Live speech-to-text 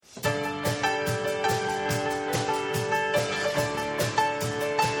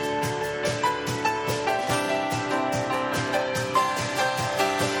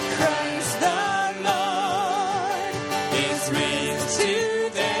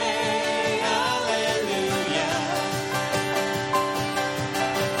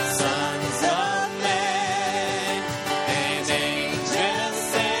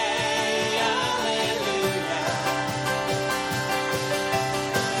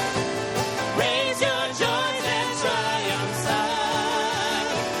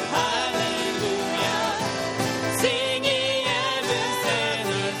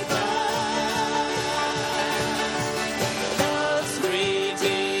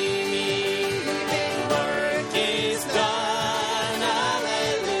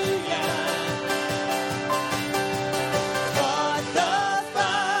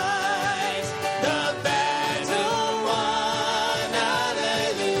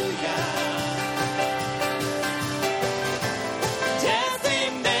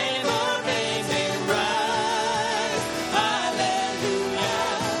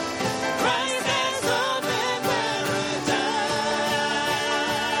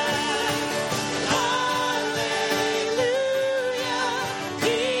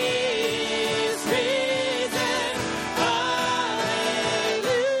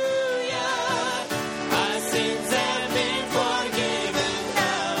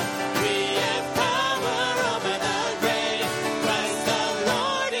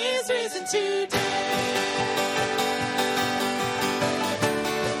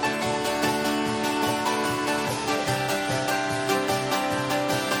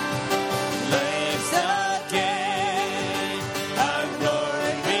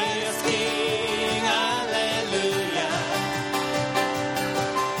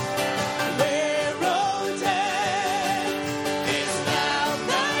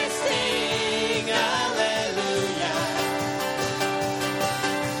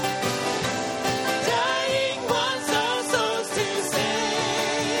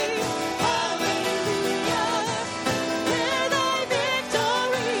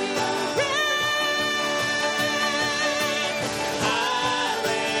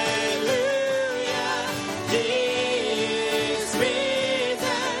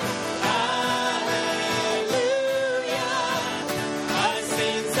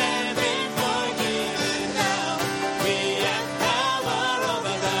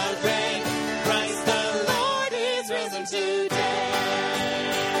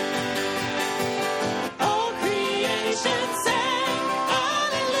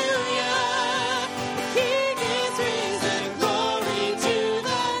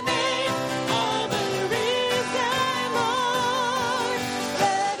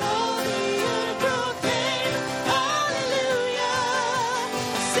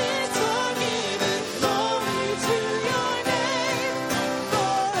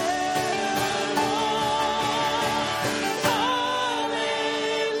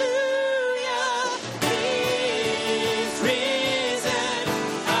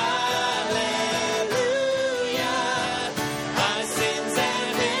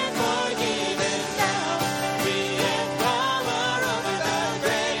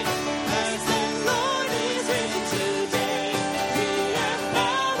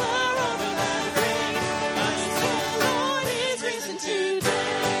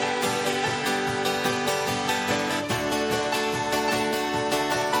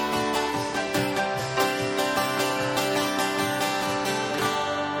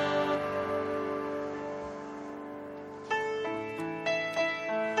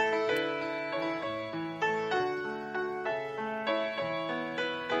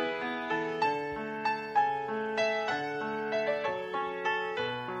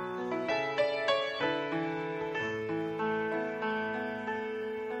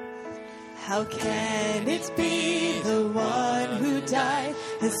How can it be the one who died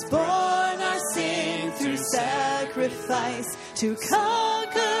has borne our sin through sacrifice to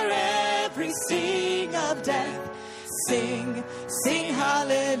conquer every sting of death? Sing, sing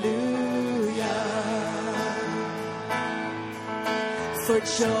hallelujah. For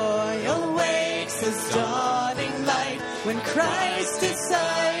joy awaits as dawning light when Christ's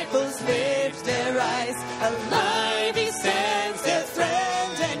disciples lift their eyes. Alive he stands, their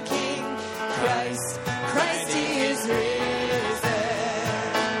friend and King. Christ, Christ he is risen.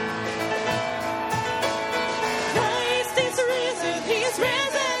 Christ is risen, he's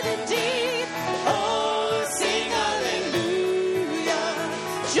risen indeed. Oh, sing hallelujah.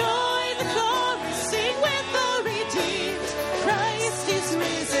 Join the chorus, sing with the redeemed. Christ is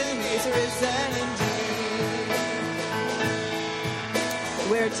risen, he's risen indeed.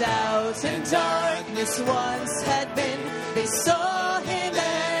 Where doubt and darkness once had been, they saw him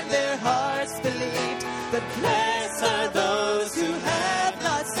and their hearts believed. But blessed are those who have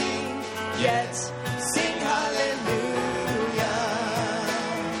not seen, yet sing hallelujah.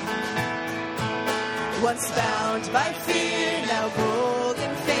 Once bound by fear, now bold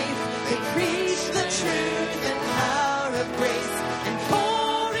in faith, they preach the truth and power of grace, and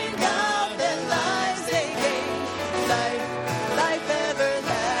pouring out their lives they gave, life, life everlasting.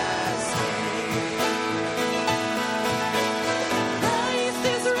 Christ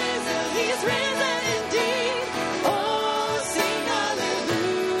is risen, he's risen indeed. Oh, sing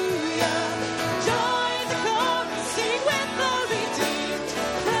hallelujah. Join the chorus, sing with the redeemed.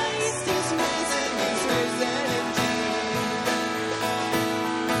 Christ is risen, he's risen indeed.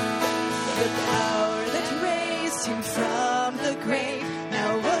 The power that raised him from the grave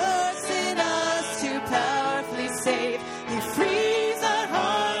now works in us to powerfully save. He frees our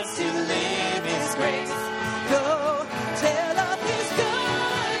hearts to live his grace. Go tell of his goodness.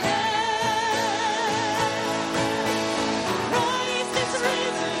 Christ is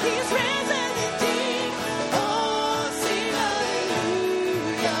risen, he's risen indeed. Oh, sing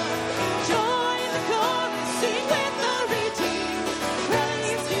hallelujah. Join the chorus, sing with the redeemed.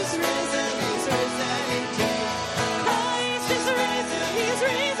 Christ is risen, he's risen indeed. Christ is risen, he's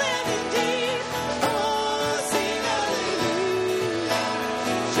risen indeed. Oh, sing hallelujah.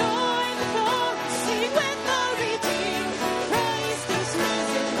 Join the chorus, sing with the redeemed. Christ is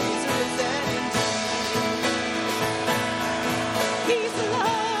risen, he's risen indeed. He's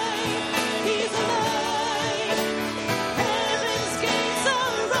alive, he's alive. Heaven's gates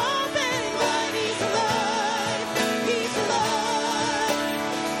are open wide. He's alive, he's alive.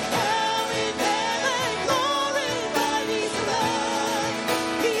 Now in heaven glorified. He's alive,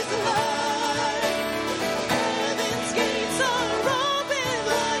 he's alive. Heaven's gates are open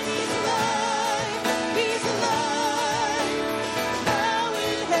wide. He's alive, he's alive. Now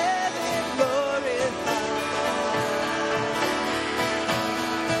in heaven glorified.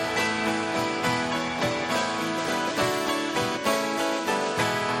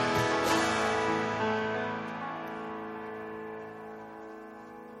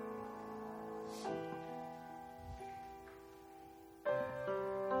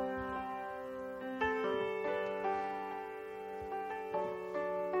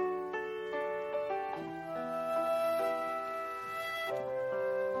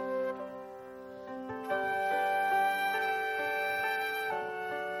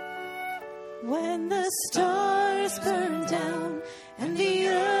 When the stars burn down and the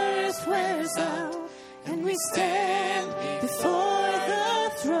earth wears out, and we stand before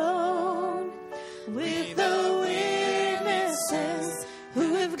the throne with the witnesses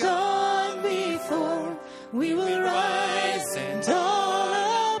who have gone before, we will rise and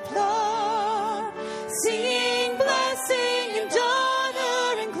all applaud, singing blessing and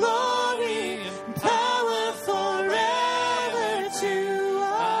honor and glory and power forever to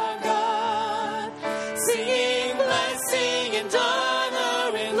our God. Singing blessing and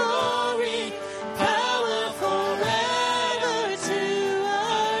honor and glory, power forever to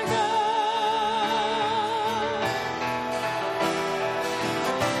our God.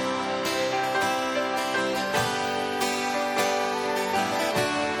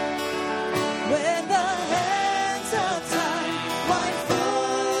 When the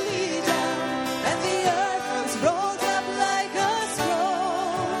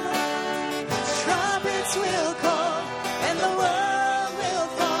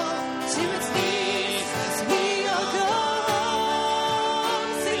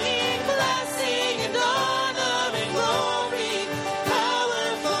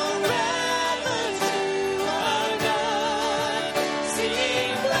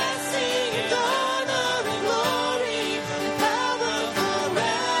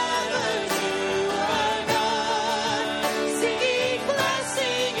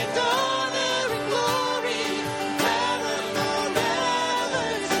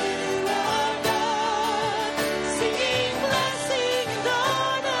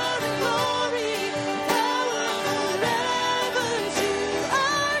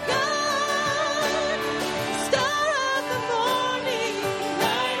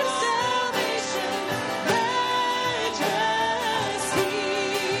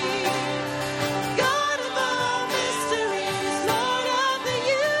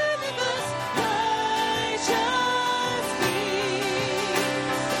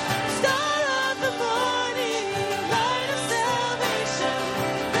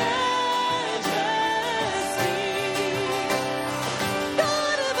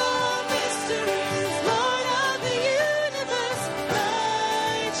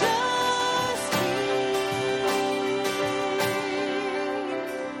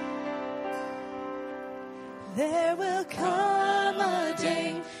There will come a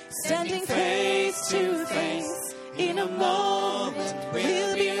day, standing face to face, in a moment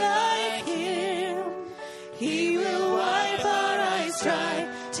we'll be like Him. He will wipe our eyes dry,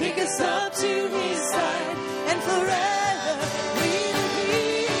 take us up to His side, and forever we will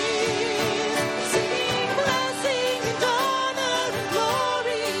be singing blessing and honor and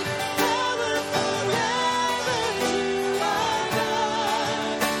glory, power forever to our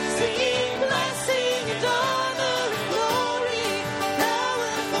God. Singing blessing and honor and glory,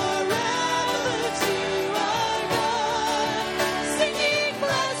 power forever to our God. Singing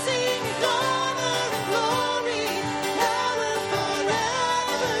blessing and honor and glory, power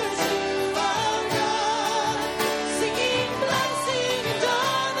forever to our God. Singing blessing and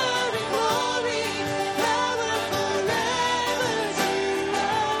honor and glory, power forever to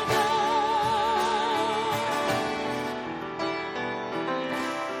our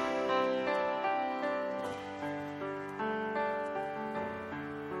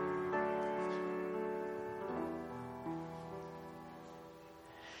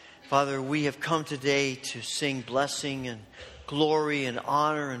Father, we have come today to sing blessing and glory and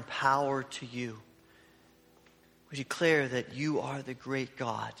honor and power to you. We declare that you are the great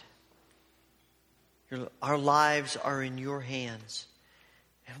God. Our lives are in your hands,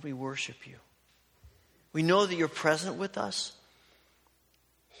 and we worship you. We know that you're present with us.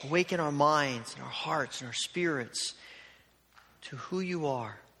 Awaken our minds and our hearts and our spirits to who you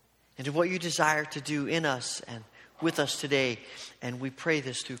are and to what you desire to do in us and with us today. And we pray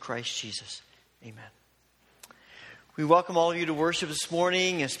this through Christ Jesus. Amen. We welcome all of you to worship this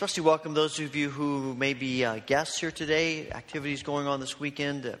morning, and especially welcome those of you who may be guests here today. Activities going on this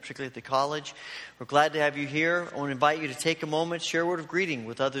weekend, particularly at the college. We're glad to have you here. I want to invite you to take a moment, share a word of greeting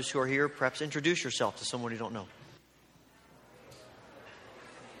with others who are here. Perhaps introduce yourself to someone you don't know.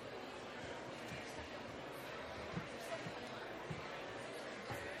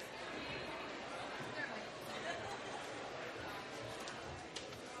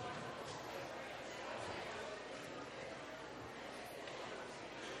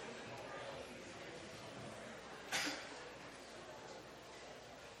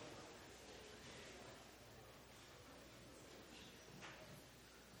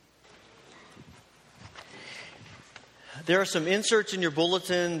 There are some inserts in your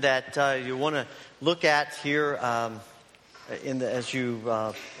bulletin that you want to look at here as you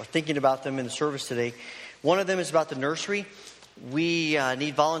are thinking about them in the service today. One of them is about the nursery. We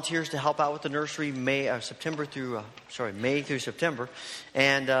need volunteers to help out with the nursery May through September.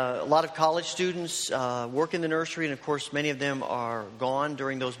 And a lot of college students work in the nursery, and of course many of them are gone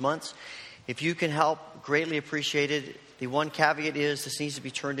during those months. If you can help, greatly appreciated. The one caveat is this needs to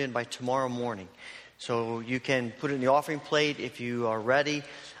be turned in by tomorrow morning. So you can put it in the offering plate if you are ready.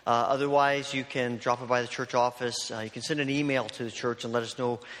 Otherwise, you can drop it by the church office. You can send an email to the church and let us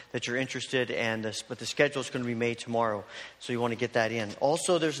know that you're interested. But the schedule is going to be made tomorrow, so you want to get that in.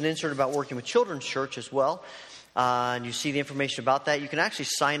 Also, there's an insert about working with Children's Church as well. And you see the information about that. You can actually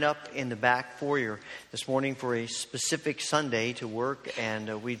sign up in the back foyer this morning for a specific Sunday to work. And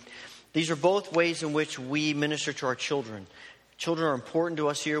these are both ways in which we minister to our children. Children are important to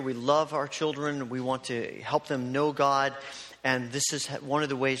us here. We love our children. We want to help them know God. And this is one of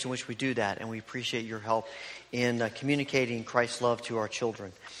the ways in which we do that. And we appreciate your help in communicating Christ's love to our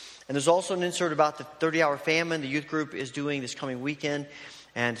children. And there's also an insert about the 30-hour famine the youth group is doing this coming weekend.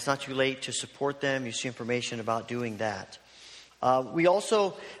 And it's not too late to support them. You see information about doing that. We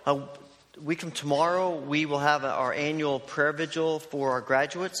also, a week from tomorrow, we will have our annual prayer vigil for our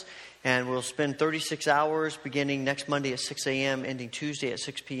graduates. And we'll spend 36 hours beginning next Monday at 6 a.m., ending Tuesday at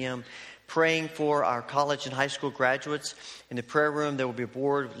 6 p.m., praying for our college and high school graduates. In the prayer room, there will be a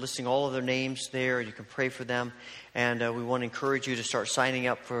board listing all of their names there. You can pray for them. And we want to encourage you to start signing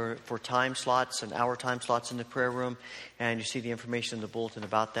up for time slots and hour time slots in the prayer room. And you see the information in the bulletin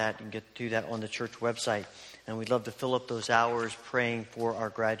about that. You can get to that on the church website. And we'd love to fill up those hours praying for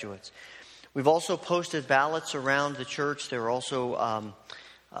our graduates. We've also posted ballots around the church. There are also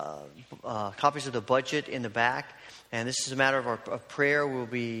copies of the budget in the back. And this is a matter of prayer. We'll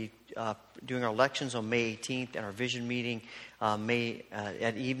be doing our elections on May 18th and our vision meeting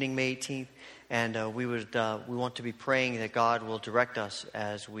at evening May 18th. And we want to be praying that God will direct us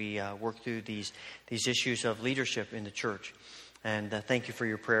as we work through these issues of leadership in the church. And thank you for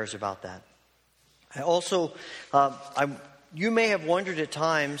your prayers about that. I also, you may have wondered at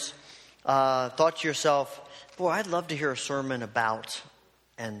times, thought to yourself, boy, I'd love to hear a sermon about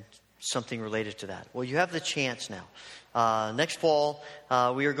and something related to that. Well, you have the chance now. Next fall,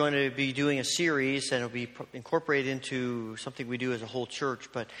 we are going to be doing a series, and it'll be incorporated into something we do as a whole church.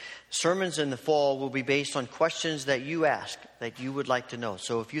 But sermons in the fall will be based on questions that you ask, that you would like to know.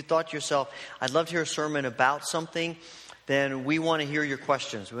 So if you thought to yourself, I'd love to hear a sermon about something, then we want to hear your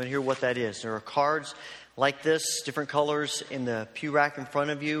questions. We want to hear what that is. There are cards like this, different colors, in the pew rack in front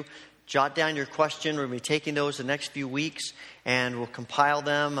of you. Jot down your question. We're going to be taking those the next few weeks, and we'll compile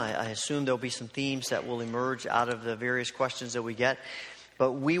them. I assume there'll be some themes that will emerge out of the various questions that we get.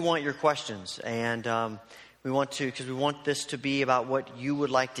 But we want your questions, and we want this to be about what you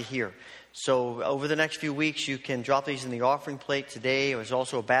would like to hear. So over the next few weeks, you can drop these in the offering plate today. There's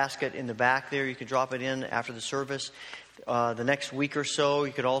also a basket in the back there. You can drop it in after the service. The next week or so,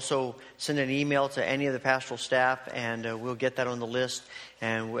 you could also send an email to any of the pastoral staff, and we'll get that on the list.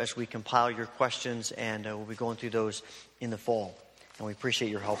 And as we compile your questions, and we'll be going through those in the fall. And we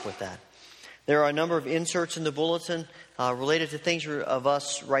appreciate your help with that. There are a number of inserts in the bulletin related to things of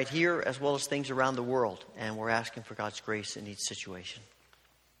us right here, as well as things around the world. And we're asking for God's grace in each situation.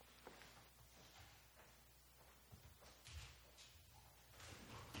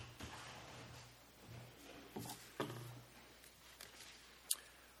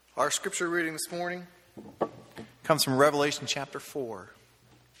 Our scripture reading this morning comes from Revelation chapter 4.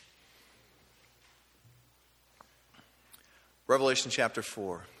 Revelation chapter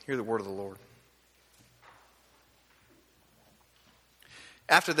 4. Hear the word of the Lord.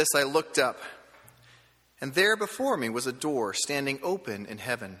 After this I looked up, and there before me was a door standing open in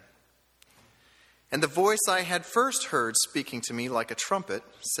heaven. And the voice I had first heard speaking to me like a trumpet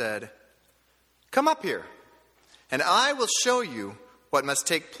said, "Come up here, and I will show you what must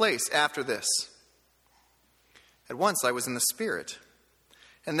take place after this." At once I was in the Spirit,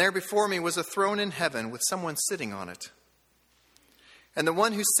 and there before me was a throne in heaven with someone sitting on it. And the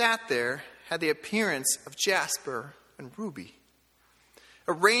one who sat there had the appearance of jasper and ruby.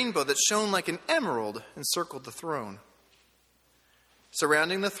 A rainbow that shone like an emerald encircled the throne.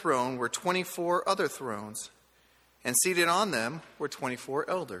 Surrounding the throne were 24 other thrones, and seated on them were 24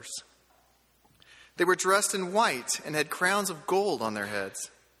 elders. They were dressed in white and had crowns of gold on their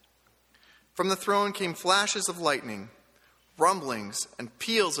heads. From the throne came flashes of lightning, rumblings, and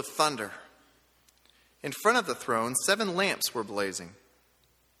peals of thunder. In front of the throne, 7 lamps were blazing.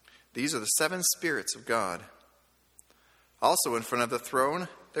 These are the 7 spirits of God. Also in front of the throne,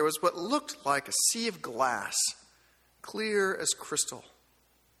 there was what looked like a sea of glass, clear as crystal.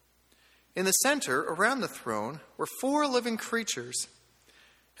 In the center, around the throne, were 4 living creatures,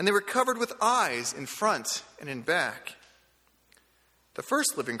 and they were covered with eyes in front and in back. The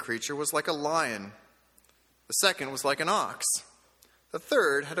first living creature was like a lion. The second was like an ox. The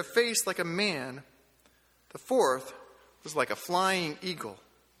third had a face like a man. The fourth was like a flying eagle.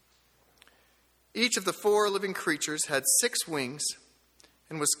 Each of the 4 living creatures had 6 wings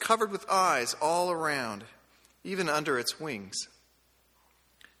and was covered with eyes all around, even under its wings.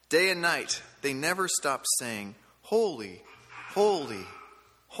 Day and night they never stopped saying, "Holy, holy,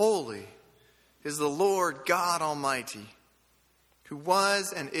 holy is the Lord God Almighty, who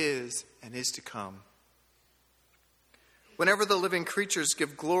was and is to come." Whenever the living creatures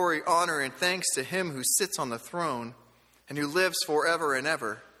give glory, honor, and thanks to him who sits on the throne and who lives forever and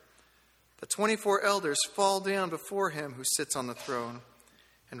ever, the 24 elders fall down before him who sits on the throne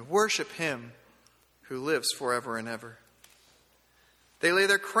and worship him who lives forever and ever. They lay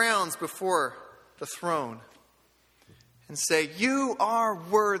their crowns before the throne and say, "You are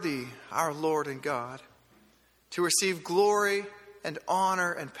worthy, our Lord and God, to receive glory and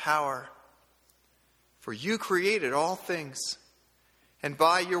honor and power. For you created all things, and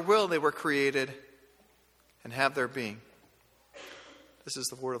by your will they were created and have their being." This is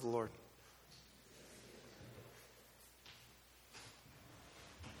the word of the Lord.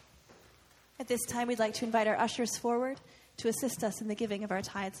 At this time, we'd like to invite our ushers forward to assist us in the giving of our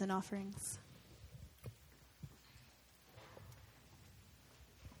tithes and offerings.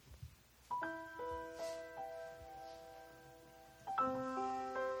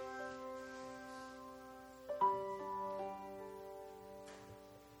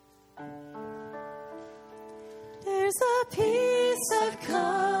 There's a peace I've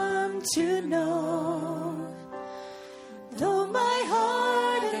come to know, though my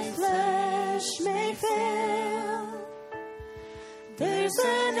heart and flesh may fail. There's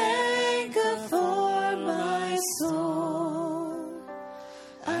an anchor for my soul.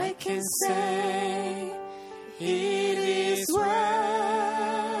 I can say it is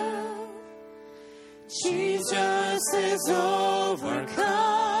well. Jesus is overcome,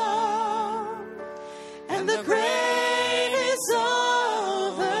 and the grave is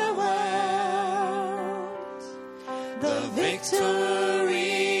overwhelmed. The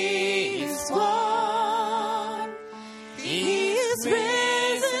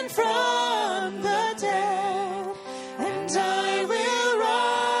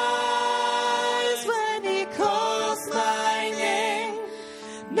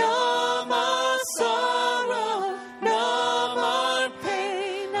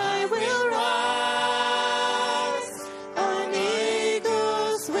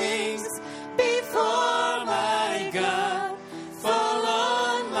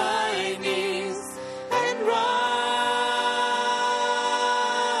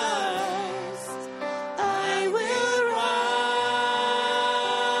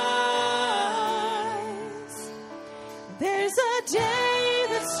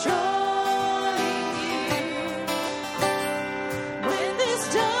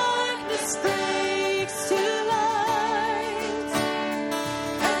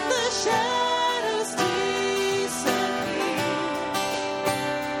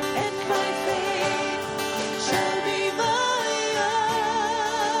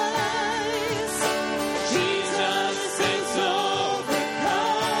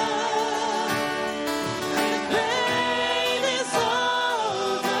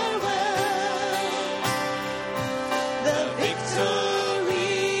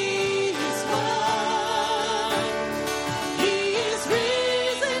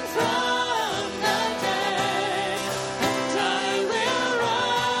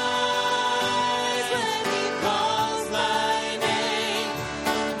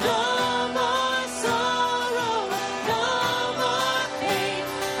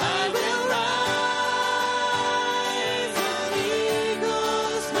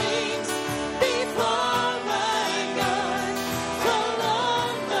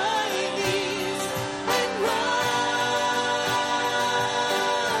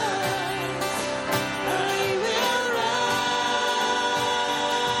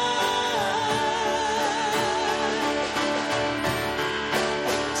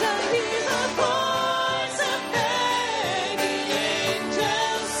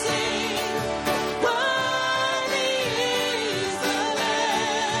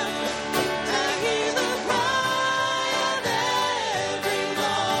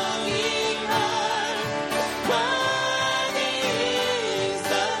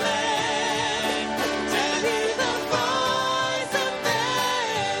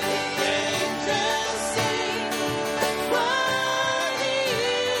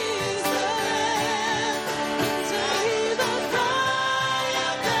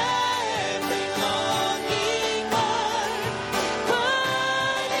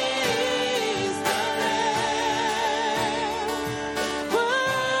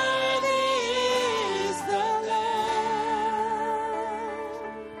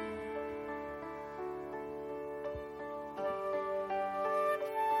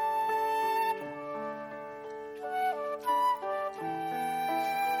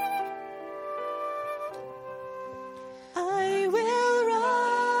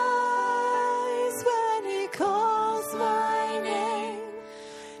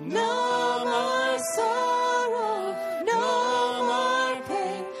No more sorrow, no more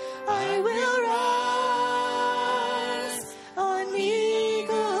pain. I will rise on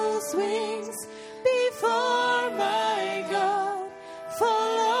eagle's wings before my God,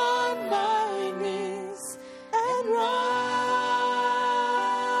 fall on my knees and rise.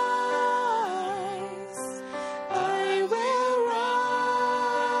 I will rise.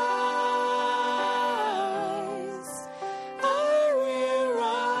 I will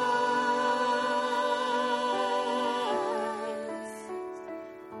rise.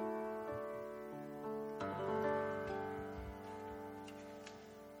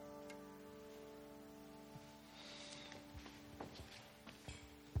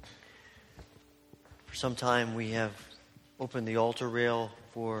 For some time, we have opened the altar rail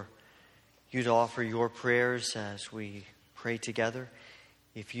for you to offer your prayers as we pray together.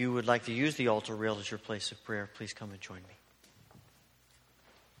 If you would like to use the altar rail as your place of prayer, please come and join me.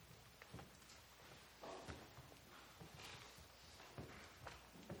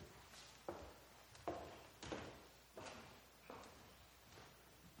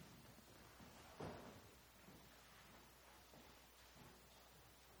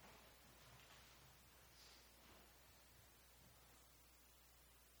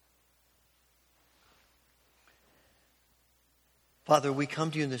 Father, we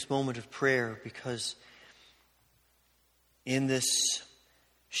come to you in this moment of prayer because in this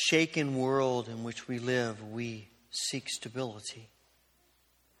shaken world in which we live, we seek stability.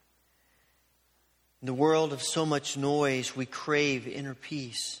 In the world of so much noise, we crave inner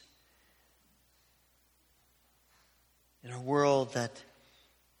peace. In a world that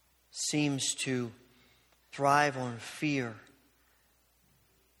seems to thrive on fear,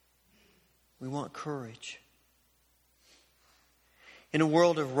 we want courage. In a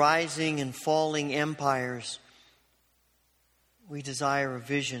world of rising and falling empires, we desire a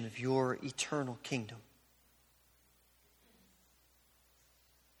vision of your eternal kingdom.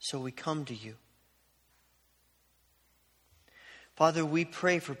 So we come to you. Father, we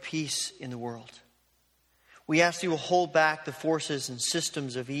pray for peace in the world. We ask that you will hold back the forces and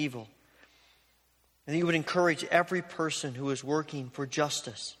systems of evil, and that you would encourage every person who is working for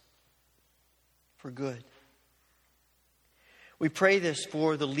justice, for good. We pray this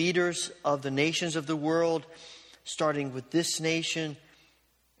for the leaders of the nations of the world, starting with this nation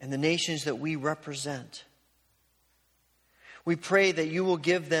and the nations that we represent. We pray that you will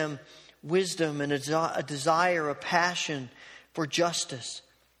give them wisdom and a desire, a passion for justice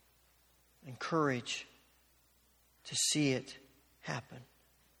and courage to see it happen.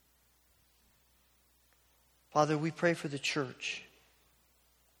 Father, we pray for the church.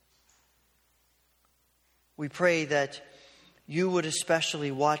 We pray that you would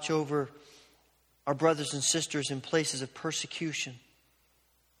especially watch over our brothers and sisters in places of persecution.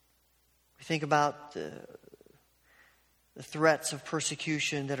 We think about the threats of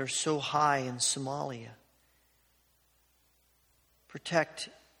persecution that are so high in Somalia. Protect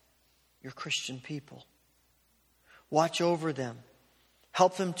your Christian people. Watch over them.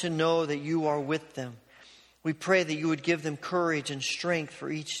 Help them to know that you are with them. We pray that you would give them courage and strength for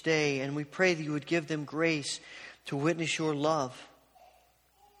each day, and we pray that you would give them grace to witness your love.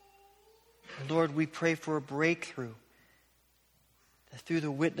 And Lord, we pray for a breakthrough, that through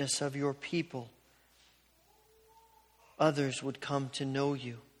the witness of your people, others would come to know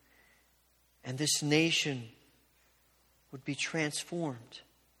you, and this nation would be transformed.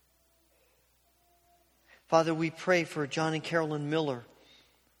 Father, we pray for John and Carolyn Miller.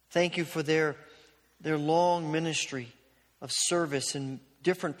 Thank you for their long ministry of service in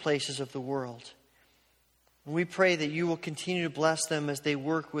different places of the world. And we pray that you will continue to bless them as they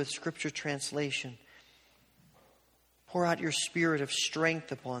work with Scripture translation. Pour out your spirit of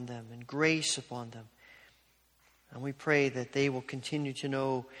strength upon them and grace upon them. And we pray that they will continue to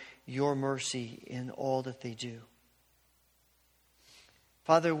know your mercy in all that they do.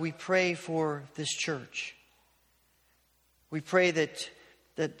 Father, we pray for this church. We pray that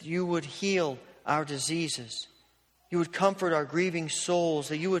you would heal our diseases. You would comfort our grieving souls,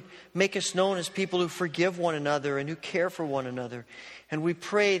 that you would make us known as people who forgive one another and who care for one another. And we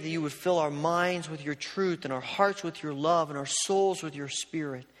pray that you would fill our minds with your truth and our hearts with your love and our souls with your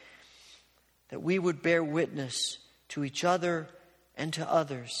spirit, that we would bear witness to each other and to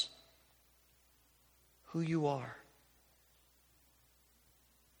others who you are.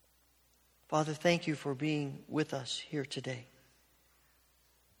 Father, thank you for being with us here today.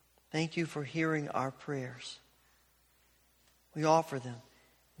 Thank you for hearing our prayers. We offer them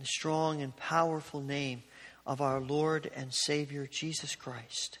in the strong and powerful name of our Lord and Savior, Jesus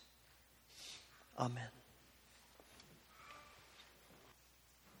Christ. Amen.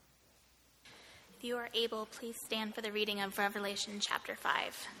 If you are able, please stand for the reading of Revelation chapter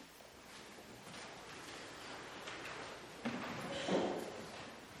 5.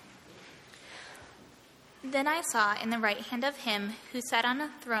 Then I saw in the right hand of him who sat on a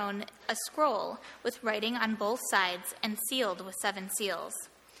throne a scroll with writing on both sides and sealed with 7 seals.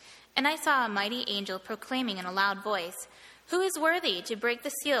 And I saw a mighty angel proclaiming in a loud voice, "Who is worthy to break the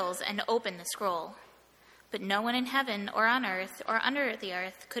seals and open the scroll?" But no one in heaven or on earth or under the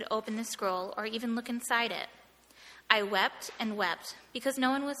earth could open the scroll or even look inside it. I wept and wept because no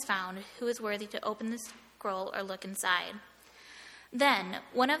one was found who was worthy to open the scroll or look inside. Then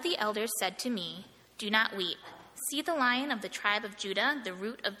one of the elders said to me, "Do not weep. See, the Lion of the tribe of Judah, the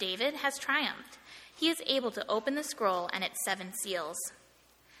Root of David, has triumphed. He is able to open the scroll and its 7 seals."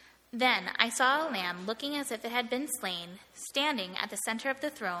 Then I saw a lamb looking as if it had been slain, standing at the center of the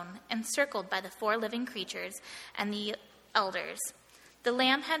throne, encircled by the 4 living creatures and the elders. The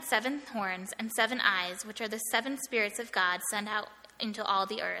lamb had 7 horns and 7 eyes, which are the 7 spirits of God sent out into all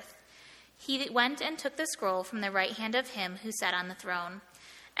the earth. He went and took the scroll from the right hand of him who sat on the throne.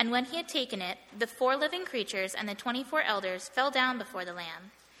 And when he had taken it, the 4 living creatures and the 24 elders fell down before the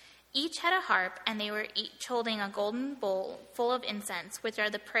Lamb. Each had a harp, and they were each holding a golden bowl full of incense, which are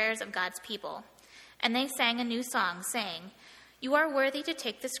the prayers of God's people. And they sang a new song, saying, "You are worthy to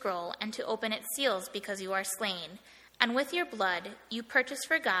take the scroll and to open its seals because you are slain. And with your blood you purchased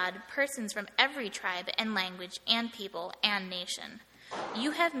for God persons from every tribe and language and people and nation.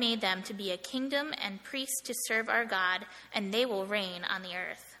 You have made them to be a kingdom and priests to serve our God, and they will reign on the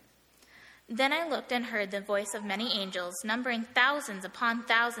earth." Then I looked and heard the voice of many angels, numbering thousands upon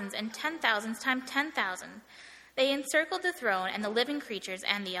thousands and 10,000s times 10,000. They encircled the throne and the living creatures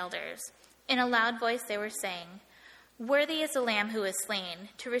and the elders. In a loud voice they were saying, "Worthy is the Lamb who is slain,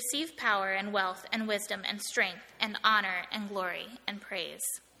 to receive power and wealth and wisdom and strength and honor and glory and praise."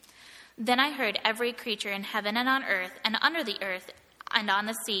 Then I heard every creature in heaven and on earth and under the earth and on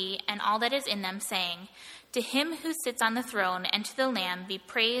the sea, and all that is in them, saying, "To him who sits on the throne and to the Lamb be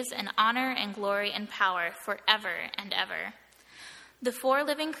praise and honor and glory and power forever and ever." The 4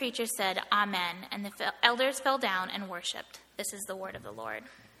 living creatures said, "Amen," and the elders fell down and worshipped. This is the word of the Lord.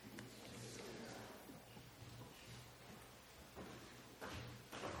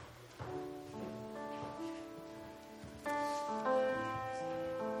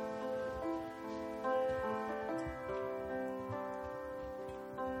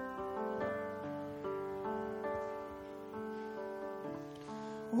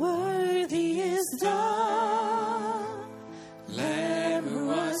 Worthy is the Lamb who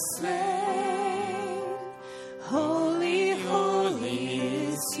was slain. Holy, holy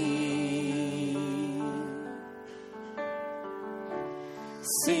is he.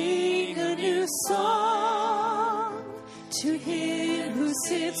 Sing a new song to him who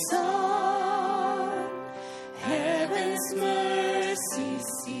sits on heaven's mercy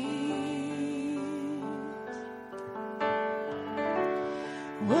seat.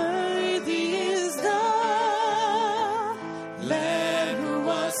 Worthy is the Lamb who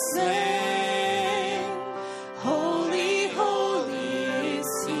was slain. Holy, holy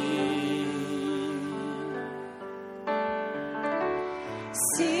is he.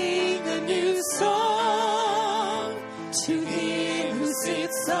 Sing a new song to him who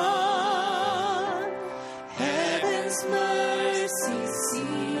sits on heaven's mercy seat.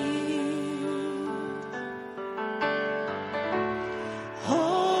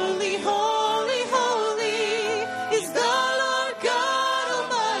 Holy, holy, holy is the Lord God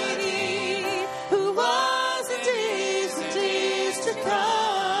Almighty, who was and is to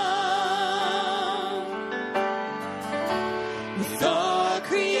come. With all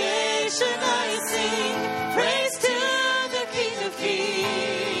creation I sing praise to the King of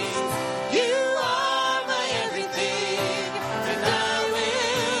Kings. You are my everything, and I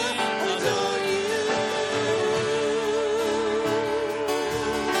will adore you.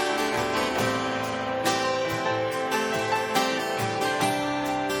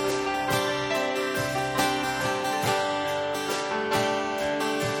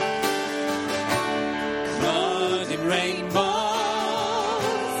 Clothed in rainbows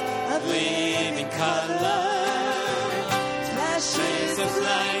of living color, flashes of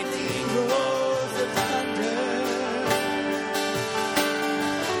lightning, roars of thunder.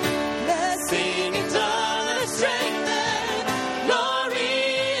 Let's sing and honor, strengthen, glory,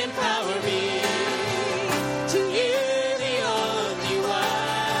 and power be to you, the only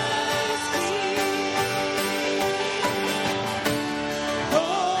wise King.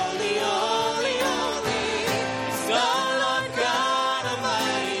 Holy, holy, holy is the Lord God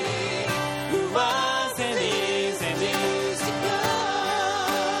Almighty, who was and is to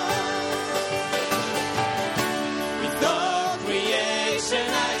come.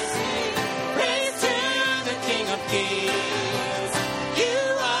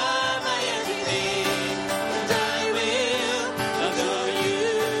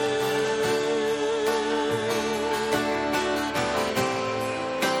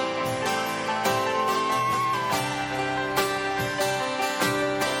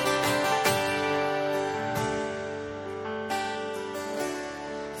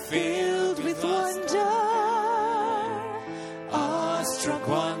 filled with wonder, awestruck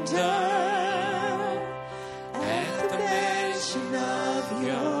wonder, at the mention of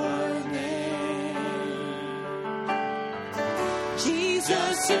your name.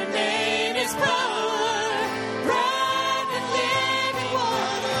 Jesus, your name is power, bread and living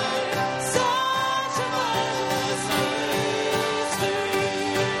water, such a marvelous mystery.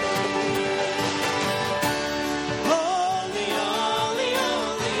 Holy, holy,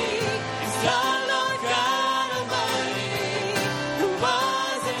 holy is the Lord God Almighty, who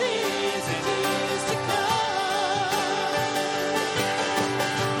was and is to come.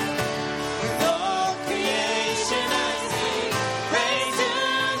 With all creation I sing praise to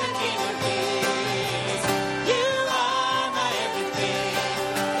the King of Kings. You are my everything,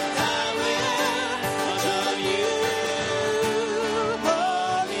 and I will adore you.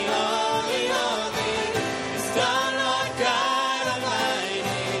 Holy, holy, holy is the Lord God Almighty,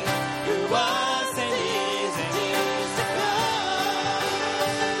 who was and is to come.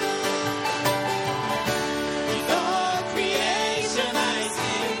 With all creation I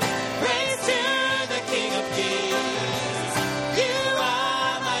sing praise to the King of Kings. You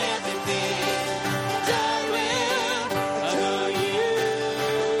are my everything, and I will adore you.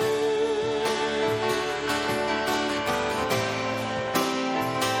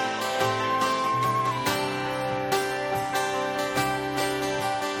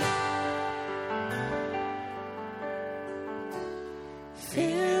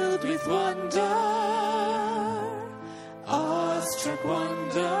 Filled with wonder, awestruck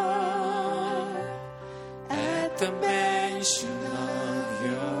wonder, at the mention of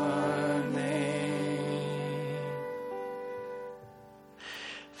your name.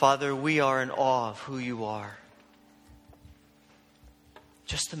 Father, we are in awe of who you are.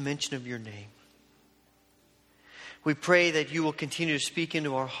 Just the mention of your name. We pray that you will continue to speak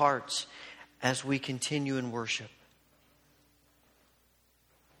into our hearts as we continue in worship.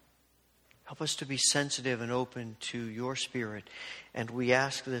 Help us to be sensitive and open to your Spirit. And we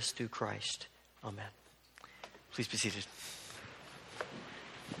ask this through Christ. Amen. Please be seated.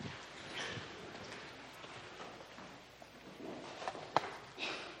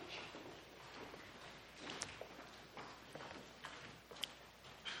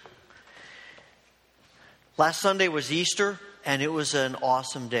 Last Sunday was Easter, and it was an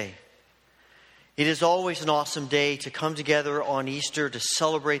awesome day. It is always an awesome day to come together on Easter to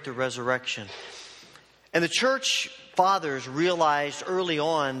celebrate the resurrection. And the church fathers realized early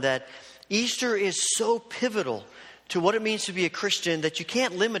on that Easter is so pivotal to what it means to be a Christian that you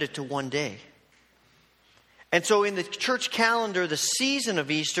can't limit it to one day. And so in the church calendar, the season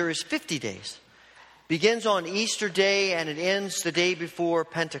of Easter is 50 days. Begins on Easter Day and it ends the day before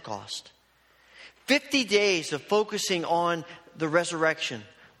Pentecost. 50 days of focusing on the resurrection.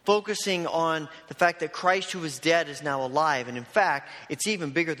 Focusing on the fact that Christ who was dead is now alive. And in fact, it's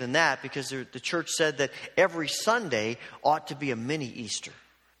even bigger than that because the church said that every Sunday ought to be a mini Easter.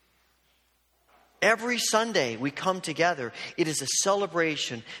 Every Sunday we come together. It is a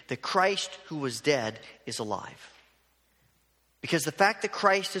celebration that Christ who was dead is alive. Because the fact that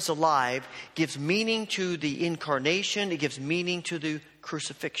Christ is alive gives meaning to the incarnation. It gives meaning to the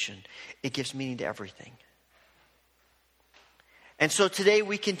crucifixion. It gives meaning to everything. And so today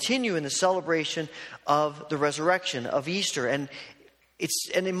we continue in the celebration of the resurrection of Easter. And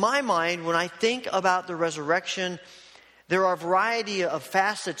in my mind, when I think about the resurrection, there are a variety of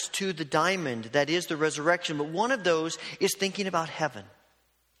facets to the diamond that is the resurrection. But one of those is thinking about heaven.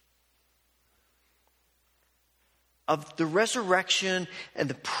 Of the resurrection and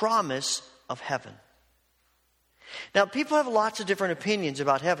the promise of heaven. Now, people have lots of different opinions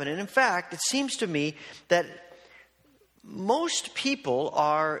about heaven. And in fact, it seems to me that most people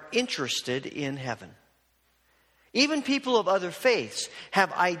are interested in heaven. Even people of other faiths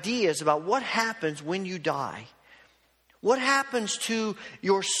have ideas about what happens when you die. What happens to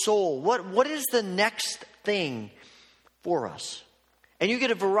your soul? What is the next thing for us? And you get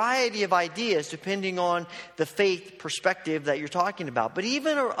a variety of ideas depending on the faith perspective that you're talking about. But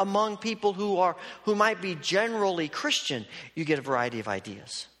even among people who might be generally Christian, you get a variety of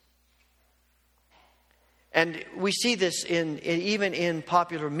ideas. And we see this even in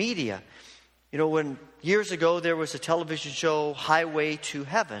popular media. You know, when years ago there was a television show, Highway to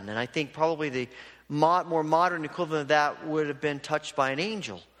Heaven, and I think probably the more modern equivalent of that would have been Touched by an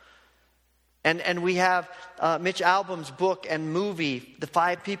Angel. And we have Mitch Albom's book and movie, The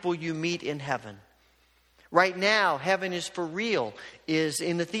 5 People You Meet in Heaven. Right now, Heaven is for Real is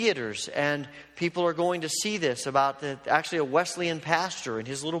in the theaters, and people are going to see this about actually a Wesleyan pastor and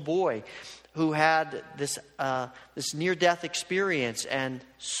his little boy who had this near-death experience and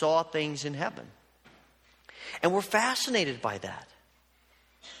saw things in heaven. And we're fascinated by that.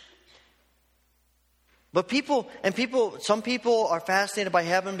 But some people are fascinated by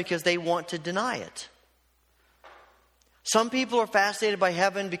heaven because they want to deny it. Some people are fascinated by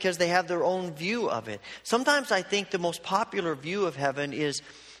heaven because they have their own view of it. Sometimes I think the most popular view of heaven is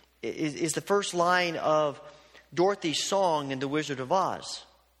the first line of Dorothy's song in The Wizard of Oz.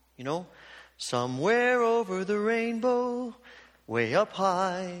 You know, somewhere over the rainbow, way up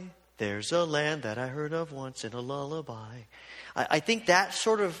high, there's a land that I heard of once in a lullaby. I think that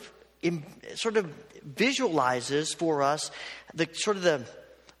sort of visualizes for us the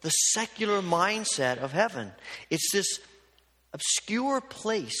secular mindset of heaven. It's this obscure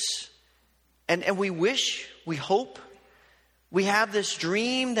place. And we hope, we have this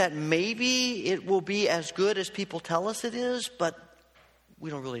dream that maybe it will be as good as people tell us it is, but we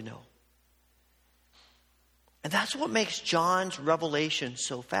don't really know. And that's what makes John's revelation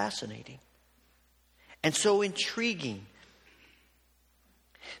so fascinating and so intriguing.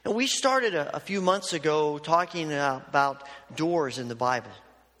 Now, we started a few months ago talking about doors in the Bible.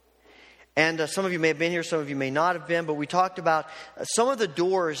 And some of you may have been here, some of you may not have been, but we talked about some of the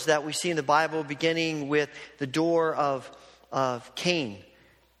doors that we see in the Bible, beginning with the door of Cain,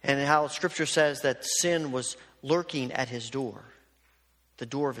 and how Scripture says that sin was lurking at his door, the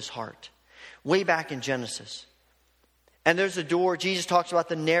door of his heart, way back in Genesis. And there's a door, Jesus talks about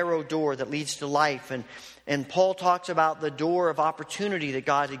the narrow door that leads to life, and Paul talks about the door of opportunity that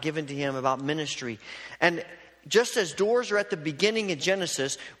God had given to him about ministry. And just as doors are at the beginning in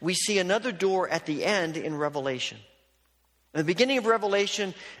Genesis, we see another door at the end in Revelation. In the beginning of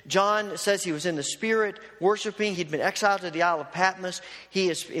Revelation, John says he was in the Spirit, worshiping. He'd been exiled to the Isle of Patmos.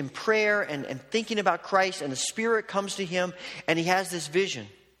 He is in prayer and thinking about Christ, and the Spirit comes to him, and he has this vision.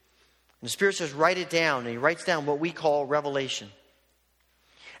 And the Spirit says, write it down. And he writes down what we call Revelation.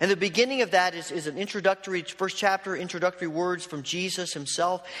 And the beginning of that is an introductory, first chapter, introductory words from Jesus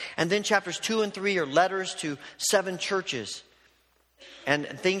himself. And then chapters 2 and 3 are letters to 7 churches and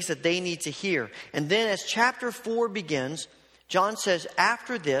things that they need to hear. And then as chapter 4 begins, John says,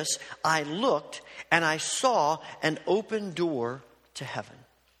 after this, I looked and I saw an open door to heaven.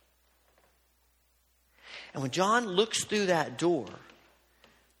 And when John looks through that door,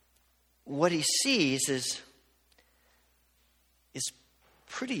 what he sees is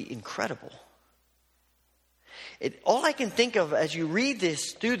pretty incredible. All I can think of as you read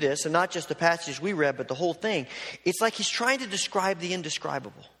through this, and not just the passages we read, but the whole thing, it's like he's trying to describe the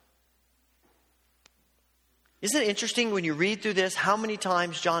indescribable. Isn't it interesting when you read through this how many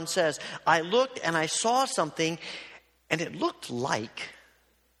times John says, I looked and I saw something and it looked like...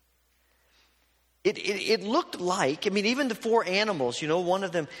 It looked like, I mean, even the 4 animals, one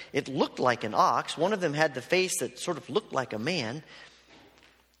of them, it looked like an ox. One of them had the face that sort of looked like a man.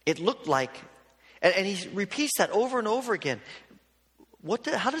 It looked like, and he repeats that over and over again.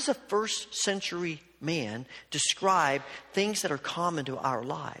 How does a first century man describe things that are common to our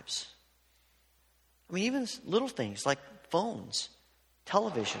lives? I mean, even little things like phones,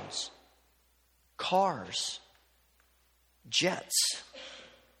 televisions, cars, jets,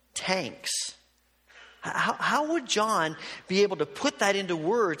 tanks. How would John be able to put that into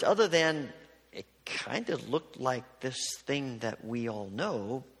words other than it kind of looked like this thing that we all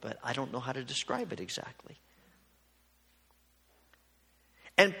know, but I don't know how to describe it exactly?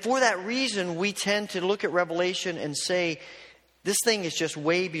 And for that reason, we tend to look at Revelation and say, this thing is just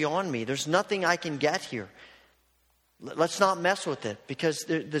way beyond me. There's nothing I can get here. Let's not mess with it, because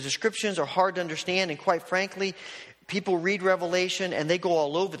the descriptions are hard to understand, and quite frankly, people read Revelation and they go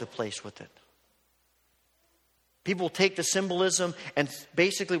all over the place with it. People take the symbolism and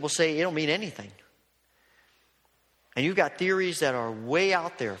basically will say it don't mean anything. And you've got theories that are way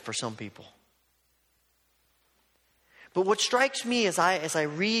out there for some people. But what strikes me as I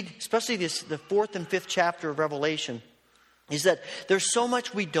read, especially the 4th and 5th chapter of Revelation, is that there's so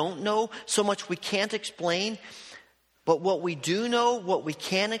much we don't know, so much we can't explain. But what we do know, what we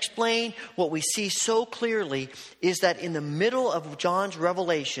can explain, what we see so clearly is that in the middle of John's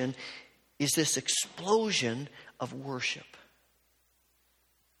revelation is this explosion of worship.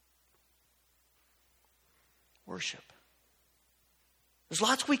 Worship. There's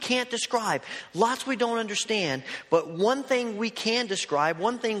lots we can't describe, lots we don't understand, but one thing we can describe,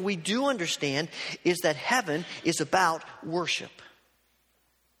 one thing we do understand is that heaven is about worship.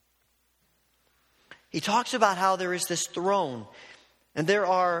 He talks about how there is this throne, and there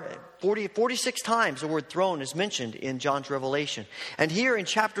are 46 times the word throne is mentioned in John's Revelation. And here in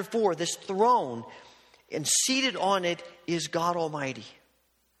chapter 4, this throne, and seated on it is God Almighty.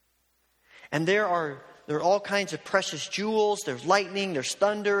 And there are all kinds of precious jewels. There's lightning, there's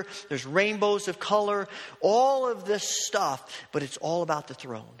thunder, there's rainbows of color, all of this stuff, but it's all about the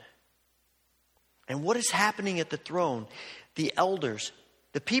throne. And what is happening at the throne? The elders,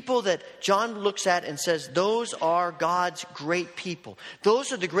 the people that John looks at and says, those are God's great people.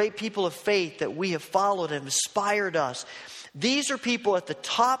 Those are the great people of faith that we have followed and inspired us. These are people at the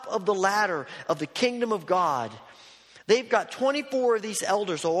top of the ladder of the kingdom of God. They've got 24 of these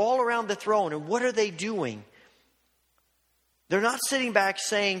elders all around the throne. And what are they doing? They're not sitting back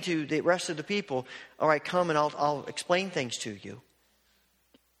saying to the rest of the people, all right, come and I'll explain things to you.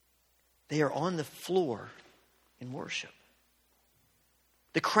 They are on the floor in worship.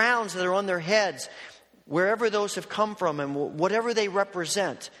 The crowns that are on their heads, wherever those have come from and whatever they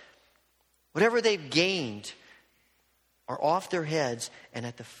represent, whatever they've gained, are off their heads and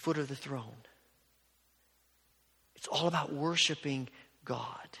at the foot of the throne. It's all about worshiping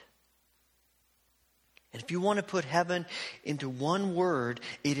God. And if you want to put heaven into one word,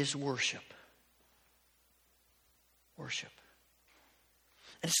 it is worship. Worship.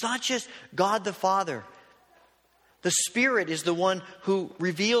 And it's not just God the Father. The Spirit is the one who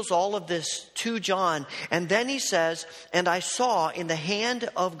reveals all of this to John. And then he says, and I saw in the hand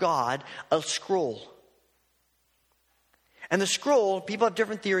of God a scroll. And the scroll, people have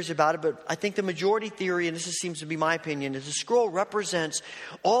different theories about it, but I think the majority theory, and this seems to be my opinion, is the scroll represents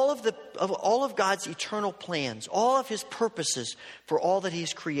all of God's eternal plans, all of his purposes for all that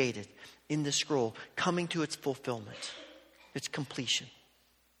he's created in the scroll, coming to its fulfillment, its completion.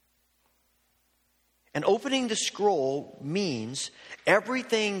 And opening the scroll means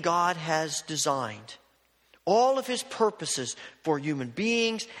everything God has designed, all of his purposes for human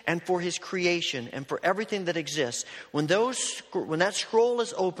beings and for his creation and for everything that exists. When that scroll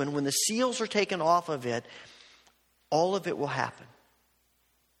is open, when the seals are taken off of it, all of it will happen.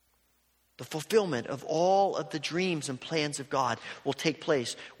 The fulfillment of all of the dreams and plans of God will take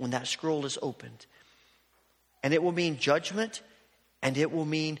place when that scroll is opened. And it will mean judgment and it will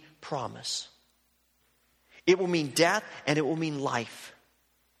mean promise. It will mean death and it will mean life.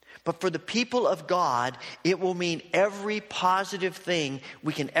 But for the people of God, it will mean every positive thing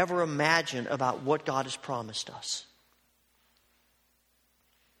we can ever imagine about what God has promised us.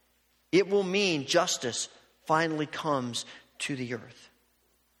 It will mean justice finally comes to the earth.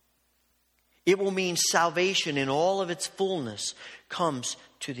 It will mean salvation in all of its fullness comes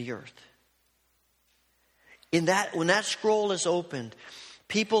to the earth. When that scroll is opened,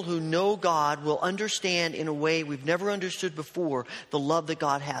 people who know God will understand in a way we've never understood before the love that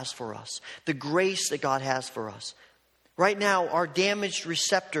God has for us, the grace that God has for us. Right now, our damaged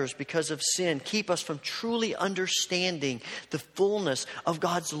receptors because of sin keep us from truly understanding the fullness of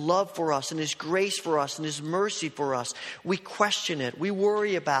God's love for us and his grace for us and his mercy for us. We question it. We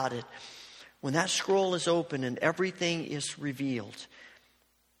worry about it. When that scroll is open and everything is revealed,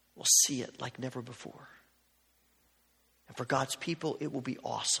 we'll see it like never before. And for God's people, it will be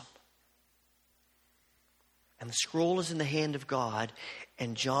awesome. And the scroll is in the hand of God,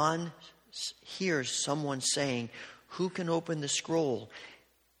 and John hears someone saying, "Who can open the scroll?"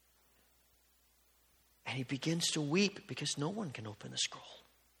 And he begins to weep because no one can open the scroll.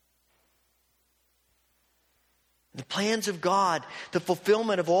 The plans of God, the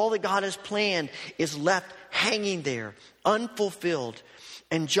fulfillment of all that God has planned is left hanging there, unfulfilled.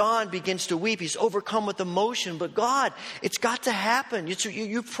 And John begins to weep. He's overcome with emotion. But God, it's got to happen.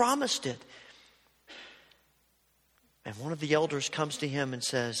 You promised it. And one of the elders comes to him and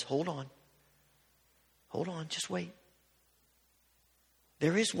says, hold on, just wait.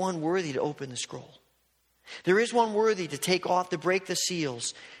 There is one worthy to open the scroll. There is one worthy to break the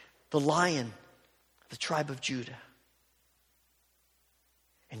seals, the Lion of the tribe of Judah.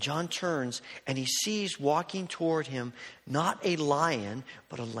 And John turns and he sees walking toward him not a lion,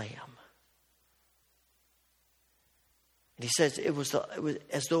 but a lamb. And he says it was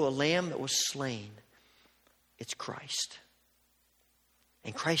as though a lamb that was slain. It's Christ.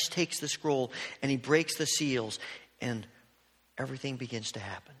 And Christ takes the scroll and he breaks the seals and everything begins to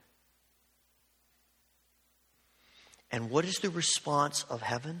happen. And what is the response of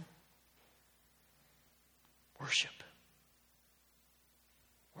heaven? Worship.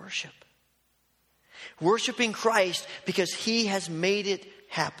 Worship. Worshiping Christ because he has made it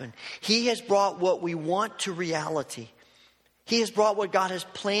happen. He has brought what we want to reality. He has brought what God has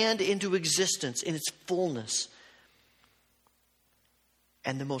planned into existence in its fullness.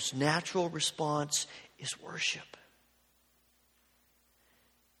 And the most natural response is worship.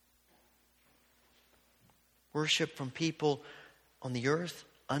 Worship from people on the earth,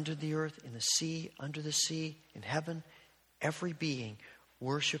 under the earth, in the sea, under the sea, in heaven. Every being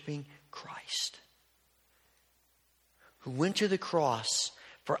worshiping Christ, who went to the cross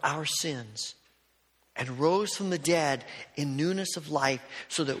for our sins and rose from the dead in newness of life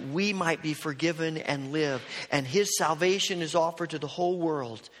so that we might be forgiven and live. And his salvation is offered to the whole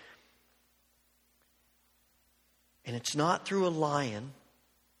world. And it's not through a lion.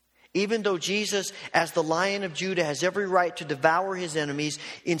 Even though Jesus, as the Lion of Judah, has every right to devour his enemies,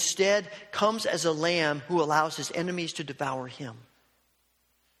 instead comes as a lamb who allows his enemies to devour him.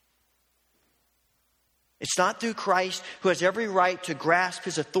 It's not through Christ, who has every right to grasp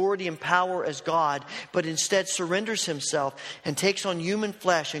his authority and power as God, but instead surrenders himself and takes on human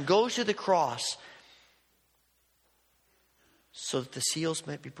flesh and goes to the cross so that the seals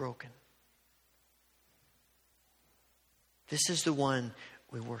might be broken. This is the one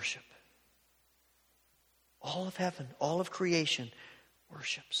we worship. All of heaven, all of creation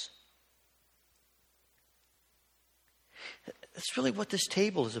worships. That's really what this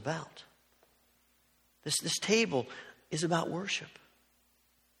table is about. This table is about worship.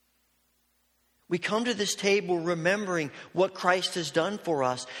 We come to this table remembering what Christ has done for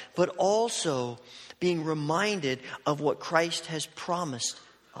us, but also being reminded of what Christ has promised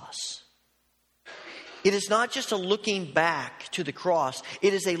us. It is not just a looking back to the cross.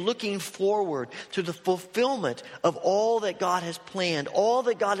 It is a looking forward to the fulfillment of all that God has planned, all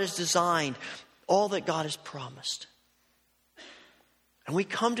that God has designed, all that God has promised. And we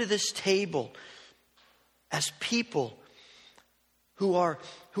come to this table as people who are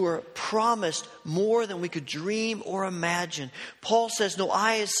promised more than we could dream or imagine. Paul says, no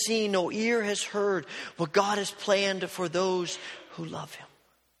eye has seen, no ear has heard what God has planned for those who love him.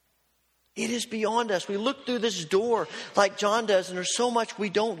 It is beyond us. We look through this door like John does, and there's so much we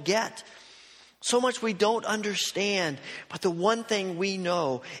don't get. So much we don't understand. But the one thing we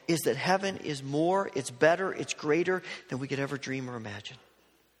know is that heaven is more, it's better, it's greater than we could ever dream or imagine.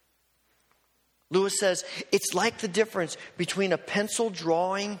 Lewis says, it's like the difference between a pencil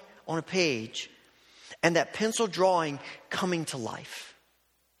drawing on a page and that pencil drawing coming to life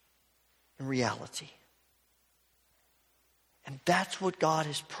in reality. And that's what God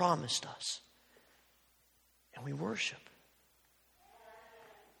has promised us. And we worship.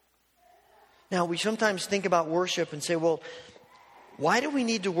 Now, we sometimes think about worship and say, well, why do we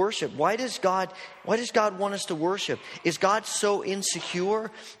need to worship? Why does God want us to worship? Is God so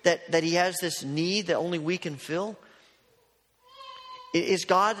insecure that he has this need that only we can fill? Is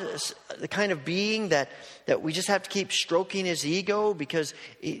God the kind of being that we just have to keep stroking his ego because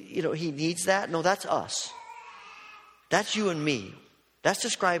he needs that? No, that's us. That's you and me. That's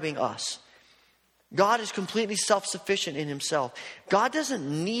describing us. God is completely self-sufficient in himself. God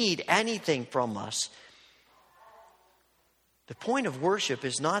doesn't need anything from us. The point of worship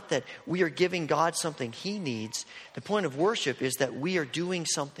is not that we are giving God something he needs. The point of worship is that we are doing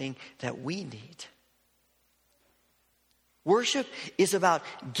something that we need. Worship is about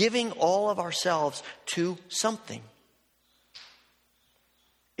giving all of ourselves to something.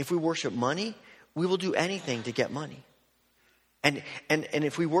 If we worship money, we will do anything to get money. And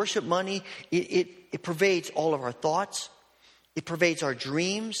if we worship money, it pervades all of our thoughts. It pervades our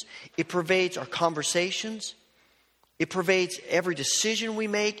dreams. It pervades our conversations. It pervades every decision we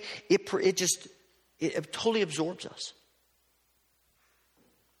make. It totally absorbs us.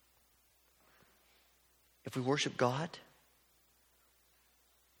 If we worship God,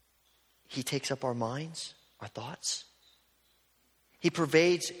 he takes up our minds, our thoughts. He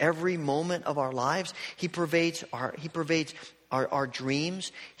pervades every moment of our lives. He pervades our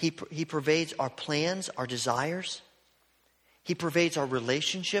dreams. He pervades our plans, our desires. He pervades our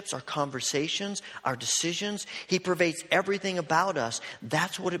relationships, our conversations, our decisions. He pervades everything about us.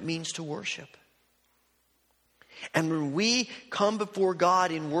 That's what it means to worship. And when we come before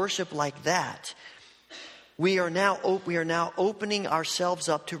God in worship like that, we are now opening ourselves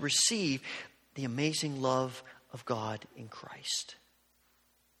up to receive the amazing love of God in Christ.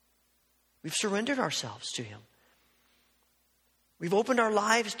 We've surrendered ourselves to him. We've opened our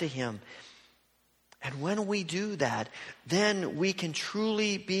lives to him. And when we do that, then we can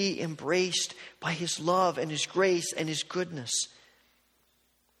truly be embraced by his love and his grace and his goodness.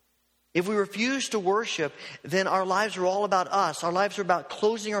 If we refuse to worship, then our lives are all about us. Our lives are about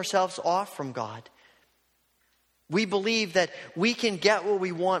closing ourselves off from God. We believe that we can get what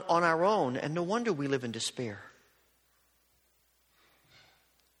we want on our own, and no wonder we live in despair.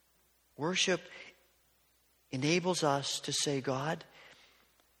 Worship enables us to say, God,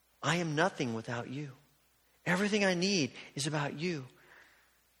 I am nothing without you. Everything I need is about you.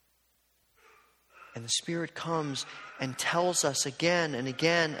 And the Spirit comes and tells us again and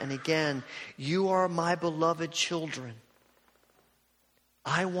again and again, you are my beloved children.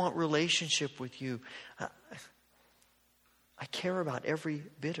 I want relationship with you. I care about every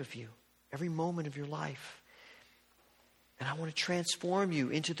bit of you, every moment of your life. And I want to transform you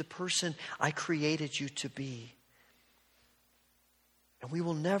into the person I created you to be. And we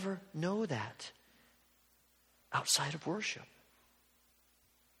will never know that outside of worship.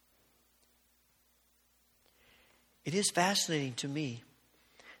 It is fascinating to me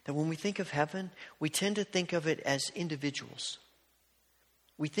that when we think of heaven, we tend to think of it as individuals.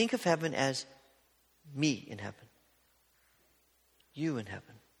 We think of heaven as me in heaven, you in heaven.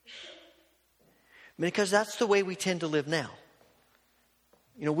 Because that's the way we tend to live now.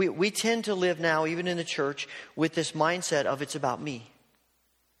 You know, we tend to live now, even in the church, with this mindset of it's about me.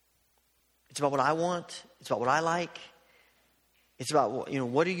 It's about what I want. It's about what I like. It's about,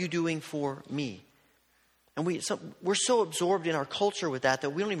 what are you doing for me? And we're so absorbed in our culture with that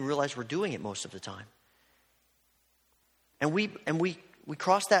we don't even realize we're doing it most of the time. And we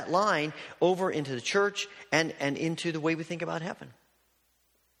cross that line over into the church and into the way we think about heaven.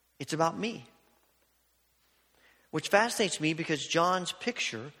 It's about me. Which fascinates me because John's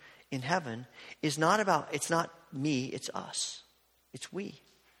picture in heaven is it's not me, it's us. It's we.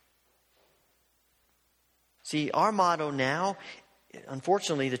 See, our motto now,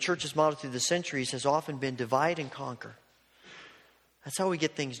 unfortunately, the church's motto through the centuries has often been divide and conquer. That's how we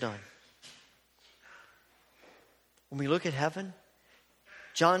get things done. When we look at heaven,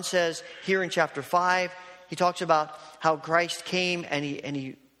 John says here in chapter 5, he talks about how Christ came and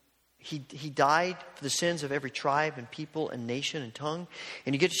he died for the sins of every tribe and people and nation and tongue.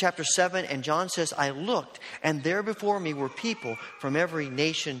 And you get to chapter 7 and John says, I looked and there before me were people from every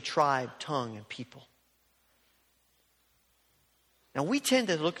nation, tribe, tongue, and people. Now we tend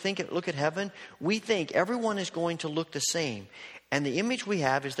to look at heaven. We think everyone is going to look the same. And the image we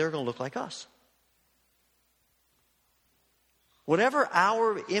have is they're going to look like us. Whatever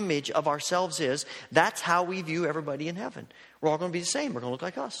our image of ourselves is, that's how we view everybody in heaven. We're all going to be the same. We're going to look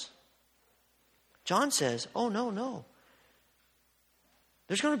like us. John says, oh, no.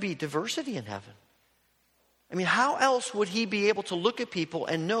 There's going to be diversity in heaven. I mean, how else would he be able to look at people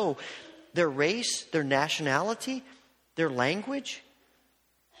and know their race, their nationality, their language?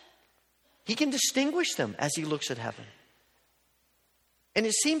 He can distinguish them as he looks at heaven. And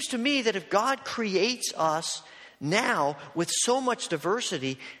it seems to me that if God creates us now with so much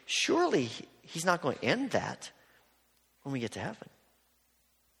diversity, surely he's not going to end that when we get to heaven.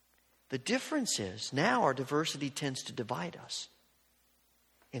 The difference is now our diversity tends to divide us.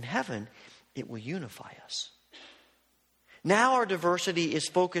 In heaven, it will unify us. Now our diversity is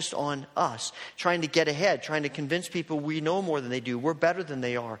focused on us, trying to get ahead, trying to convince people we know more than they do, we're better than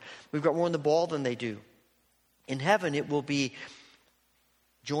they are, we've got more on the ball than they do. In heaven, it will be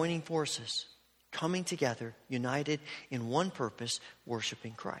joining forces, coming together, united in one purpose,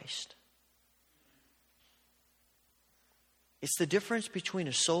 worshiping Christ. It's the difference between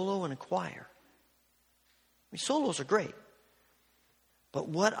a solo and a choir. I mean, solos are great. But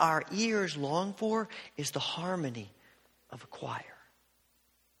what our ears long for is the harmony of a choir.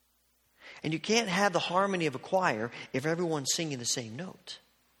 And you can't have the harmony of a choir if everyone's singing the same note.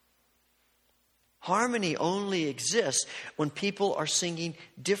 Harmony only exists when people are singing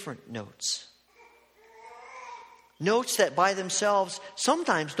different notes. Notes that by themselves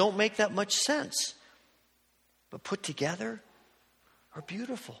sometimes don't make that much sense. But put together are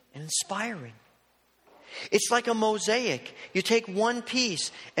beautiful and inspiring. It's like a mosaic. You take one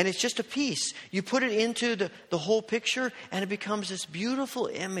piece and it's just a piece. You put it into the whole picture and it becomes this beautiful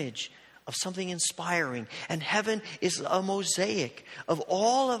image of something inspiring. And heaven is a mosaic of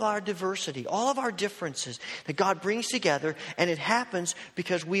all of our diversity, all of our differences that God brings together. And it happens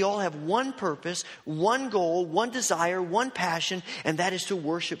because we all have one purpose, one goal, one desire, one passion, and that is to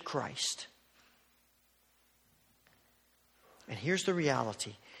worship Christ. And here's the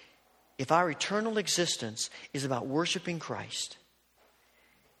reality. If our eternal existence is about worshiping Christ,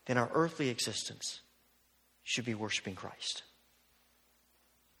 then our earthly existence should be worshiping Christ.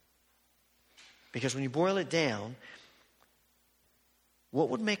 Because when you boil it down, what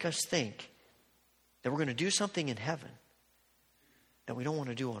would make us think that we're going to do something in heaven that we don't want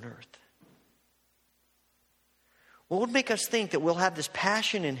to do on earth? What would make us think that we'll have this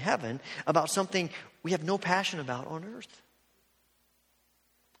passion in heaven about something we have no passion about on earth?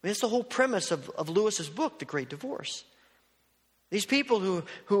 I mean, it's the whole premise of Lewis's book, The Great Divorce. These people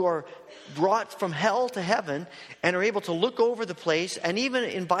who are brought from hell to heaven and are able to look over the place and even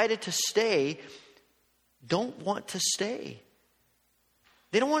invited to stay, don't want to stay.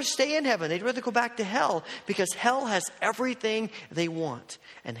 They don't want to stay in heaven. They'd rather go back to hell because hell has everything they want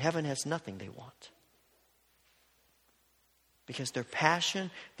and heaven has nothing they want. Because their passion,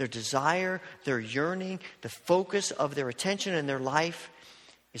 their desire, their yearning, the focus of their attention and their life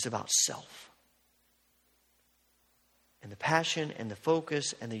is about self. And the passion and the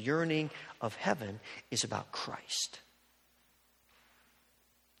focus and the yearning of heaven is about Christ.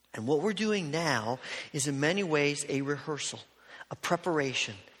 And what we're doing now is in many ways a rehearsal, a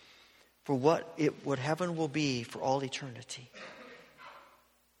preparation for what heaven will be for all eternity.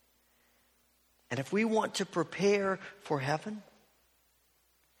 And if we want to prepare for heaven,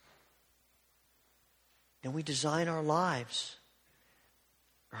 then we design our lives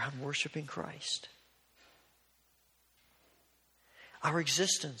around worshiping Christ. Our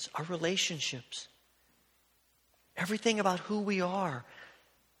existence, our relationships, everything about who we are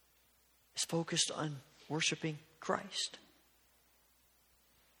is focused on worshiping Christ.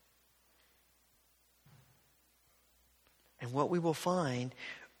 And what we will find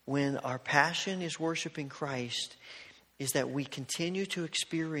when our passion is worshiping Christ is that we continue to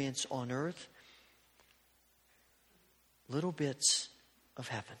experience on earth little bits of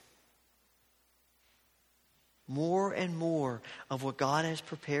heaven. More and more of what God has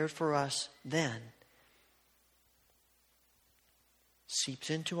prepared for us then seeps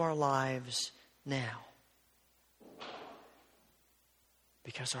into our lives now.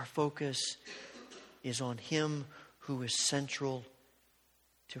 Because our focus is on Him who is central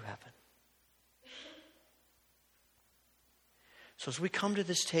to heaven. So as we come to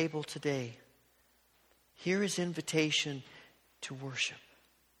this table today, here is invitation to worship.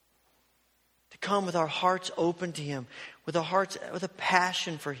 To come with our hearts open to Him, with our hearts with a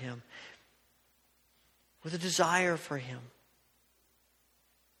passion for Him, with a desire for Him.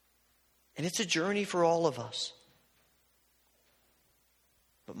 And it's a journey for all of us.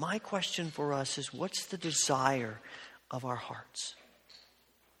 But my question for us is, what's the desire of our hearts?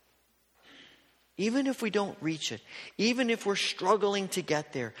 Even if we don't reach it, even if we're struggling to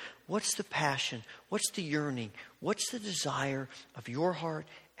get there, what's the passion? What's the yearning? What's the desire of your heart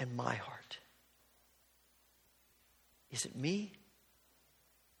and my heart? Is it me?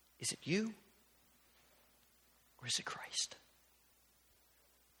 Is it you? Or is it Christ?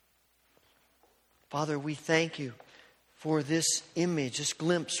 Father, we thank You for this image, this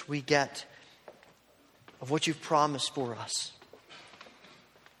glimpse we get of what You've promised for us.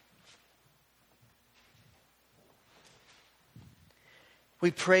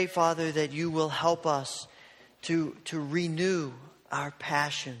 We pray, Father, that You will help us to renew our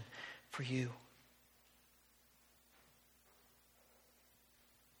passion for You.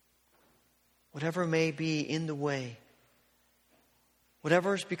 Whatever may be in the way,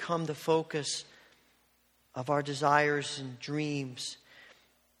 whatever has become the focus of our desires and dreams,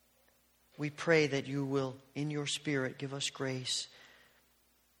 we pray that You will, in Your Spirit, give us grace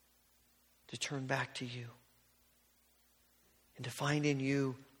to turn back to You and to find in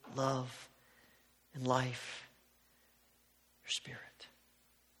You love and life, Your Spirit.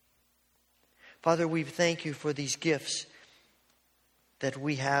 Father, we thank You for these gifts that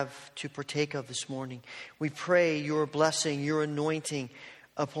we have to partake of this morning. We pray Your blessing, Your anointing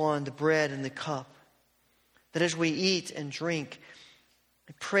upon the bread and the cup. That as we eat and drink,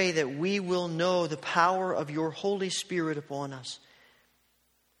 I pray that we will know the power of Your Holy Spirit upon us.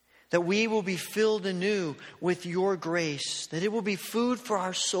 That we will be filled anew with Your grace. That it will be food for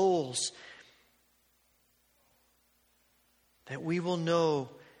our souls. That we will know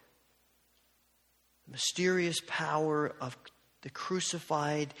the mysterious power of the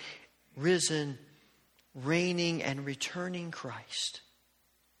crucified, risen, reigning, and returning Christ.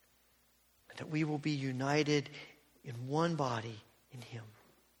 That we will be united in one body in Him.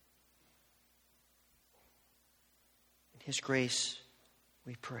 In His grace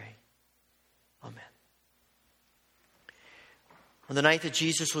we pray. Amen. On the night that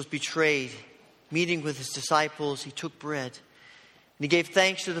Jesus was betrayed, meeting with His disciples, He took bread. And He gave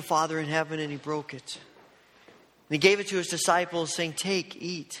thanks to the Father in heaven, and He broke it. And He gave it to His disciples, saying, "Take,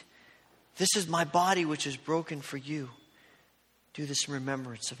 eat. This is my body which is broken for you. Do this in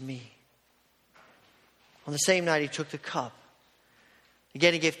remembrance of me." On the same night, He took the cup.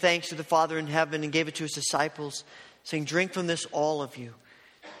 Again, He gave thanks to the Father in heaven and gave it to His disciples, saying, "Drink from this, all of you.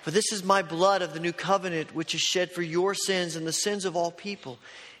 For this is my blood of the new covenant, which is shed for your sins and the sins of all people.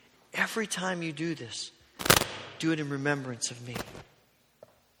 Every time you do this, do it in remembrance of me."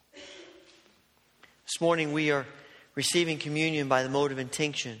 This morning, we are receiving communion by the mode of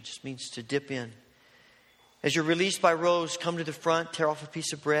intinction. It just means to dip in. As you're released by rows, come to the front, tear off a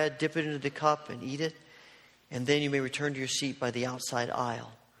piece of bread, dip it into the cup, and eat it. And then you may return to your seat by the outside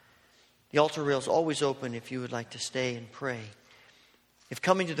aisle. The altar rail is always open if you would like to stay and pray. If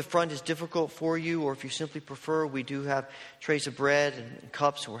coming to the front is difficult for you, or if you simply prefer, we do have trays of bread and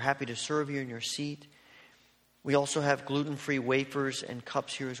cups, and we're happy to serve you in your seat. We also have gluten-free wafers and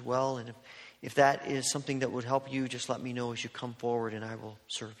cups here as well. And if that is something that would help you, just let me know as you come forward and I will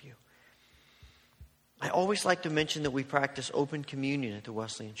serve you. I always like to mention that we practice open communion at the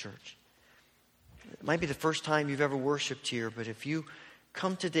Wesleyan Church. It might be the first time you've ever worshiped here, but if you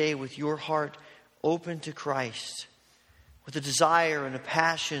come today with your heart open to Christ, with a desire and a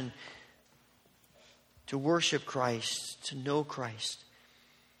passion to worship Christ, to know Christ,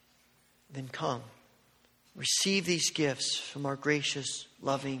 then come. Receive these gifts from our gracious,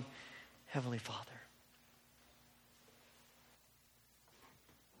 loving Heavenly Father.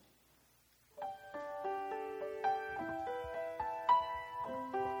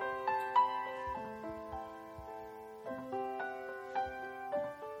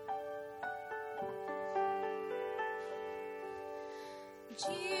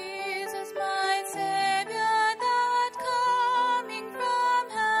 Jesus, my Savior, that coming from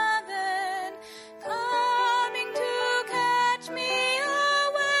heaven, coming to catch me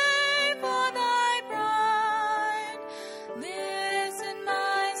away for thy bride. Listen,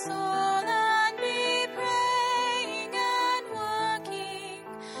 my soul, and be praying and working,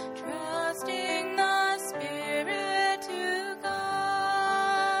 trusting the Spirit to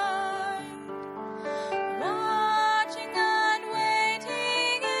guide. Watching and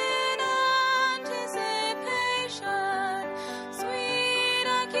waiting in anticipation, sweet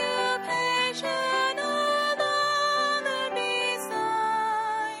occupation, all other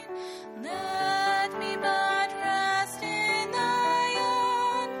beside. Let me but rest in thy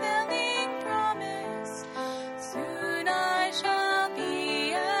unfailing promise, soon I shall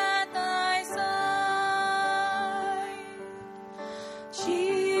be at thy side.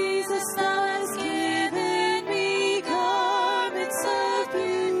 Jesus, thou hast given me garments of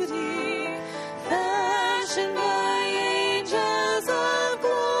beauty, fashioned by angels of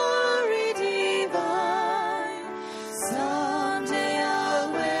glory divine. Someday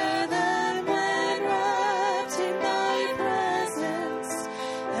I'll wear them when wrapped in thy presence,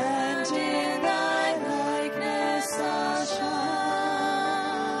 and in thy likeness I'll shine.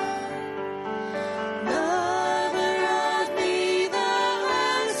 Lover of me, thou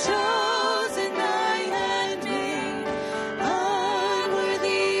hast chosen thy handmaid,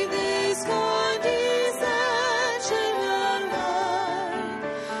 unworthy this condescension of mine.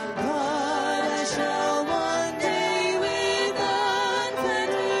 But I shall one day with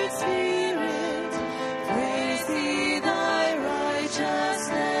unfettered spirit praise thee, thy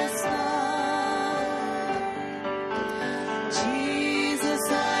righteousness thine. Jesus,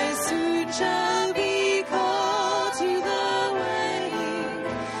 I soon shall be called to the wedding.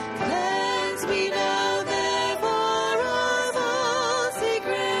 Cleanse me now, therefore, of all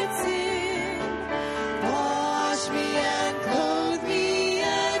secret sin. Wash me and clothe me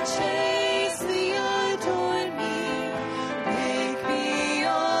and chastely adorn me. Make me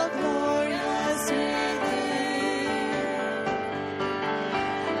all glorious within.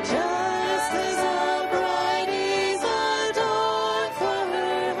 Just as a bride is adorned for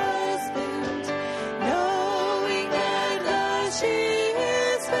her husband, knowing that thus she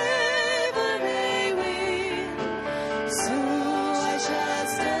his favor may win, so I shall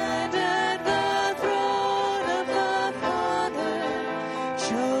stand at the throne of the Father,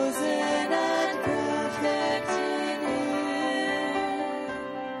 chosen and perfect in Him.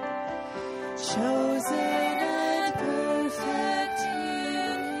 Chosen and perfect in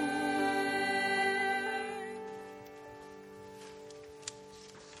Him.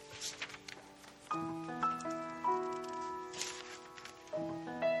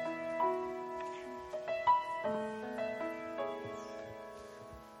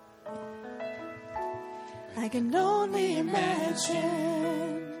 I can only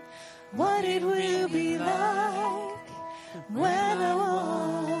imagine what it will be like when I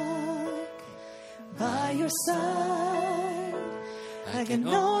walk by your side. I can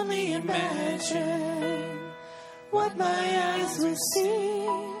only imagine what my eyes will see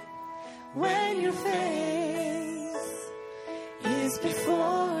when your face is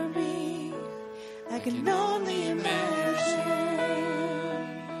before me. I can only imagine.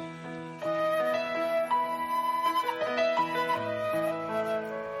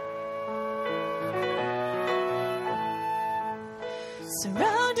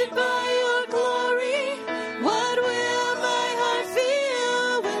 Surrounded by your glory, what will my heart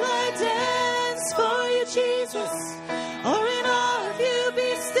feel? Will I dance for you, Jesus? Or in awe of you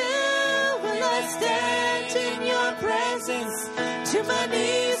be still? Will I stand in your presence? To my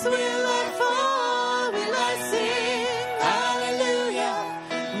knees will I fall? Will I sing hallelujah?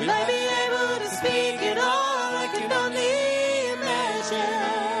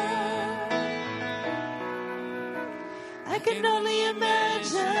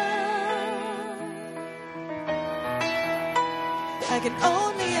 I can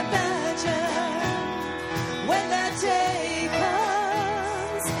only imagine when that day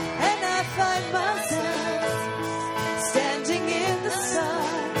comes and I find myself standing in the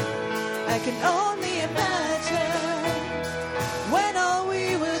sun. I can only imagine when all we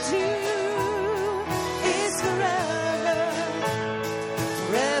will do is forever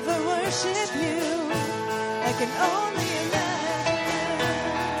worship you. I can only imagine.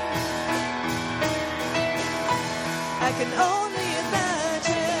 I can only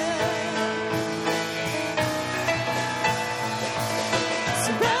imagine.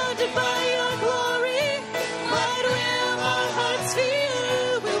 Surrounded by your glory, what will our hearts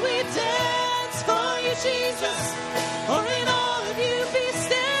feel? Will we dance for you, Jesus? Or in all of you be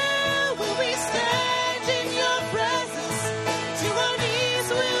still? Will we stand in your presence? To our knees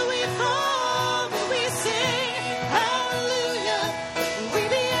will we fall? Will we sing hallelujah? Will we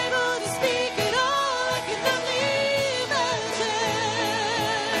be able to speak it all? I can only imagine.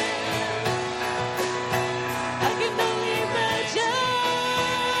 I can only imagine.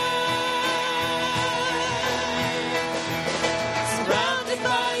 Surrounded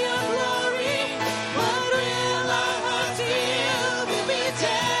by your glory, what will our hearts feel? Will we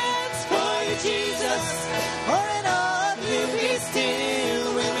dance for you, Jesus? Or in all of you be still?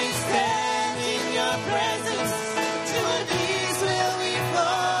 Will we stand in your presence? To our knees will we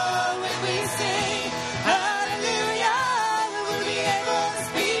fall? Will we sing hallelujah? Will we be able to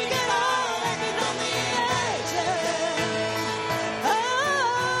speak it all? I can only imagine. Oh,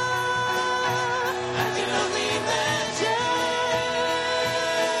 I can only imagine.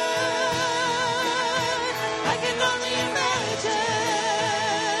 I can only imagine.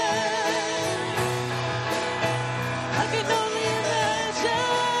 I can only imagine.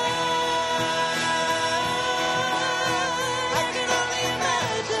 I can only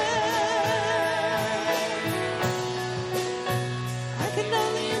imagine. I can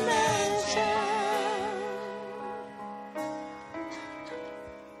only imagine.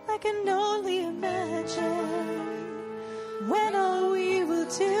 I can only imagine when all we will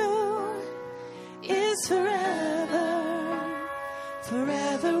do is forever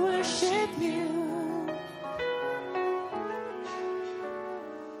worship you.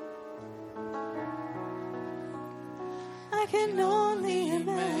 I can only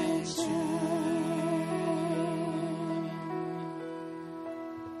imagine.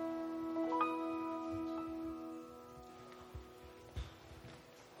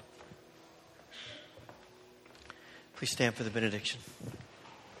 Please stand for the benediction.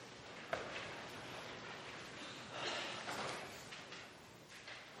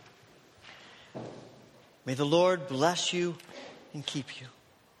 May the Lord bless you and keep you.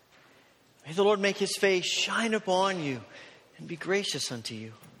 May the Lord make his face shine upon you and be gracious unto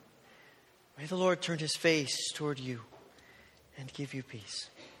you. May the Lord turn his face toward you and give you peace.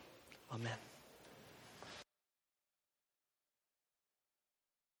 Amen.